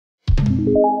Hi,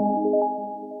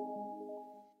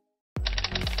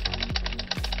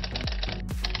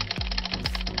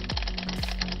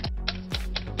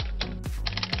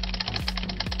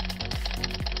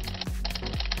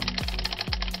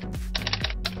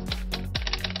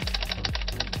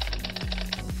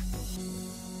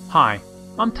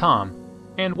 I'm Tom,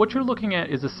 and what you're looking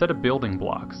at is a set of building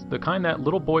blocks, the kind that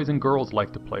little boys and girls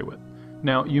like to play with.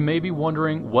 Now, you may be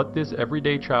wondering what this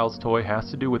everyday child's toy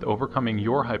has to do with overcoming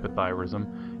your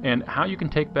hypothyroidism and how you can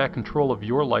take back control of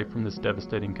your life from this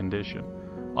devastating condition.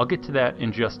 I'll get to that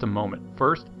in just a moment.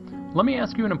 First, let me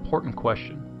ask you an important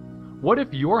question. What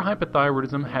if your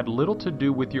hypothyroidism had little to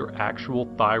do with your actual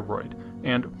thyroid?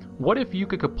 And what if you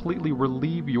could completely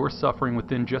relieve your suffering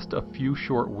within just a few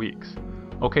short weeks?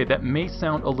 Okay, that may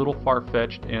sound a little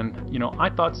far-fetched, and I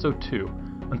thought so too,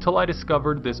 until I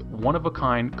discovered this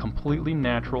one-of-a-kind, completely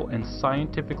natural and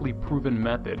scientifically proven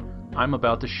method I'm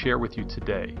about to share with you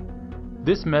today.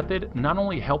 This method not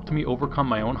only helped me overcome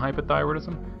my own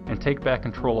hypothyroidism and take back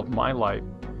control of my life,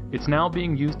 it's now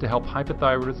being used to help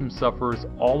hypothyroidism sufferers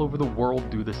all over the world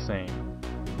do the same.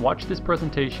 Watch this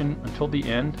presentation until the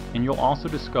end, and you'll also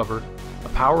discover a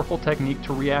powerful technique to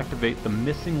reactivate the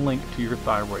missing link to your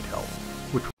thyroid health.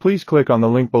 Please click on the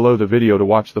link below the video to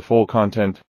watch the full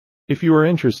content. If you are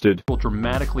interested, will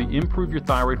dramatically improve your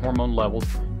thyroid hormone levels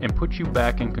and put you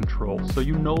back in control so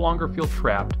you no longer feel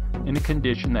trapped in a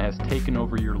condition that has taken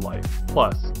over your life.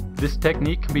 Plus, this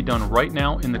technique can be done right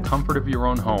now in the comfort of your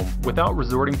own home without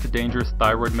resorting to dangerous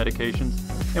thyroid medications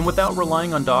and without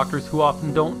relying on doctors who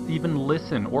often don't even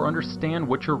listen or understand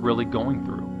what you're really going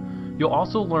through. You'll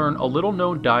also learn a little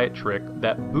known diet trick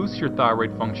that boosts your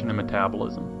thyroid function and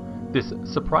metabolism. This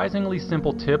surprisingly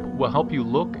simple tip will help you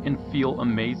look and feel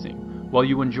amazing while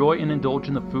you enjoy and indulge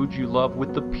in the foods you love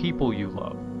with the people you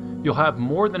love. You'll have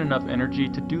more than enough energy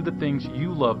to do the things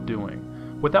you love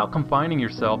doing without confining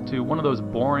yourself to one of those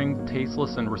boring,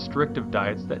 tasteless, and restrictive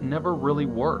diets that never really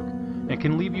work and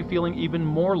can leave you feeling even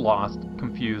more lost,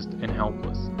 confused, and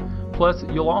helpless. Plus,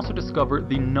 you'll also discover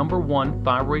the #1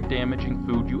 thyroid damaging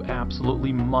food you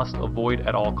absolutely must avoid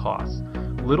at all costs.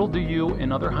 Little do you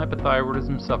and other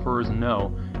hypothyroidism sufferers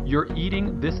know, you're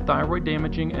eating this thyroid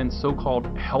damaging and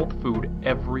so-called health food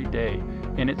every day,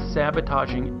 and it's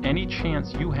sabotaging any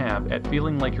chance you have at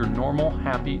feeling like your normal,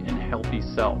 happy, and healthy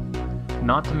self.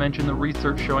 Not to mention the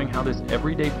research showing how this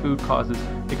everyday food causes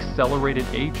accelerated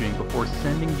aging before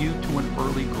sending you to an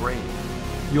early grave.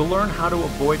 You'll learn how to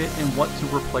avoid it and what to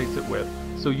replace it with,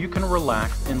 so you can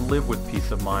relax and live with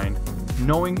peace of mind,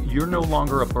 knowing you're no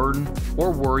longer a burden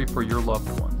or worry for your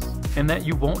loved ones, and that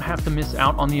you won't have to miss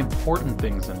out on the important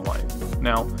things in life.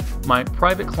 Now, my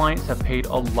private clients have paid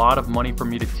a lot of money for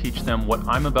me to teach them what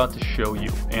I'm about to show you,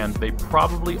 and they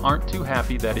probably aren't too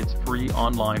happy that it's free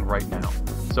online right now.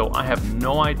 So I have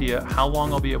no idea how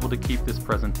long I'll be able to keep this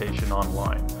presentation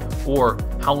online, or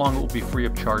how long it will be free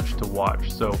of charge to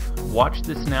watch. So watch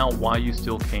this now while you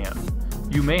still can.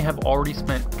 You may have already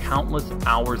spent countless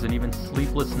hours and even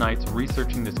sleepless nights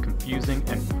researching this confusing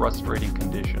and frustrating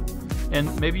condition.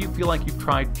 And maybe you feel like you've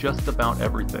tried just about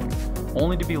everything,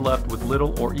 only to be left with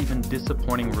little or even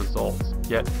disappointing results.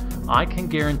 Yet, I can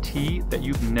guarantee that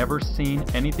you've never seen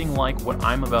anything like what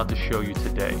I'm about to show you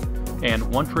today. And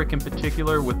one trick in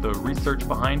particular with the research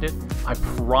behind it, I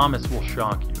promise will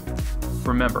shock you.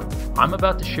 Remember, I'm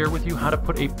about to share with you how to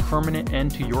put a permanent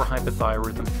end to your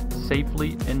hypothyroidism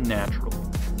safely and naturally,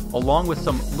 along with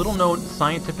some little-known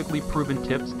scientifically proven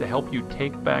tips to help you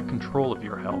take back control of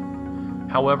your health.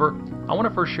 However, I want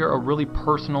to first share a really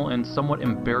personal and somewhat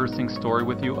embarrassing story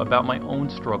with you about my own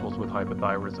struggles with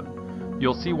hypothyroidism.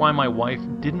 You'll see why my wife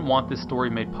didn't want this story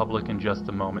made public in just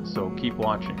a moment, so keep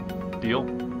watching. Deal?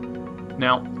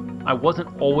 Now, I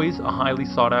wasn't always a highly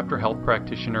sought-after health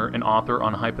practitioner and author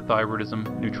on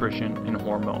hypothyroidism, nutrition, and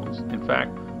hormones. In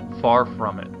fact, far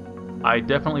from it. I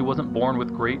definitely wasn't born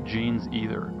with great genes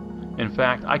either. In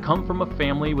fact, I come from a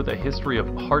family with a history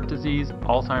of heart disease,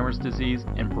 Alzheimer's disease,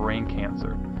 and brain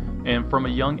cancer. And from a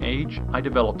young age, I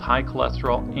developed high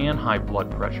cholesterol and high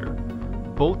blood pressure.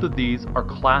 Both of these are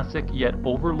classic yet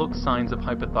overlooked signs of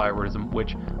hypothyroidism,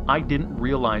 which I didn't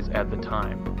realize at the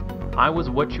time. I was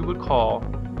what you would call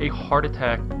a heart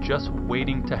attack just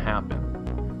waiting to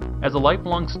happen. As a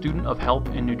lifelong student of health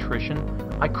and nutrition,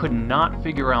 I could not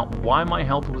figure out why my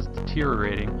health was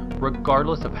deteriorating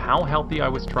regardless of how healthy I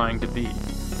was trying to be.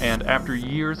 And after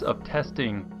years of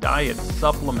testing, diets,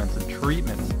 supplements, and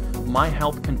treatments, my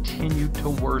health continued to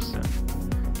worsen.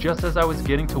 Just as I was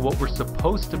getting to what were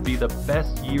supposed to be the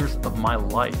best years of my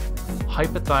life,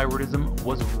 hypothyroidism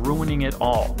was ruining it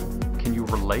all. Can you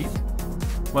relate?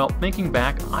 Well, thinking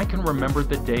back, I can remember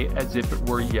the day as if it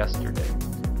were yesterday.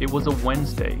 It was a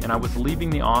Wednesday, and I was leaving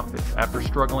the office after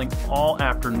struggling all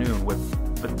afternoon with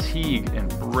fatigue and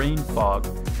brain fog,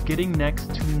 getting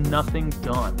next to nothing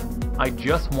done. I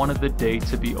just wanted the day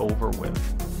to be over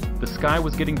with. The sky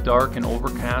was getting dark and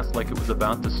overcast like it was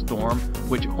about to storm,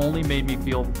 which only made me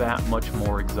feel that much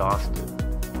more exhausted.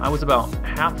 I was about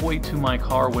halfway to my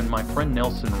car when my friend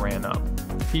Nelson ran up.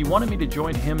 He wanted me to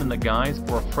join him and the guys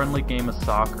for a friendly game of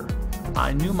soccer.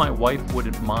 I knew my wife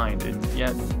wouldn't mind, and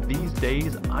yet these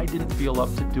days I didn't feel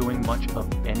up to doing much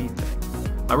of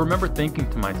anything. I remember thinking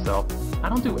to myself, I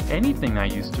don't do anything I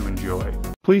used to enjoy.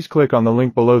 Please click on the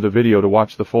link below the video to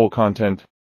watch the full content.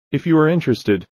 If you are interested,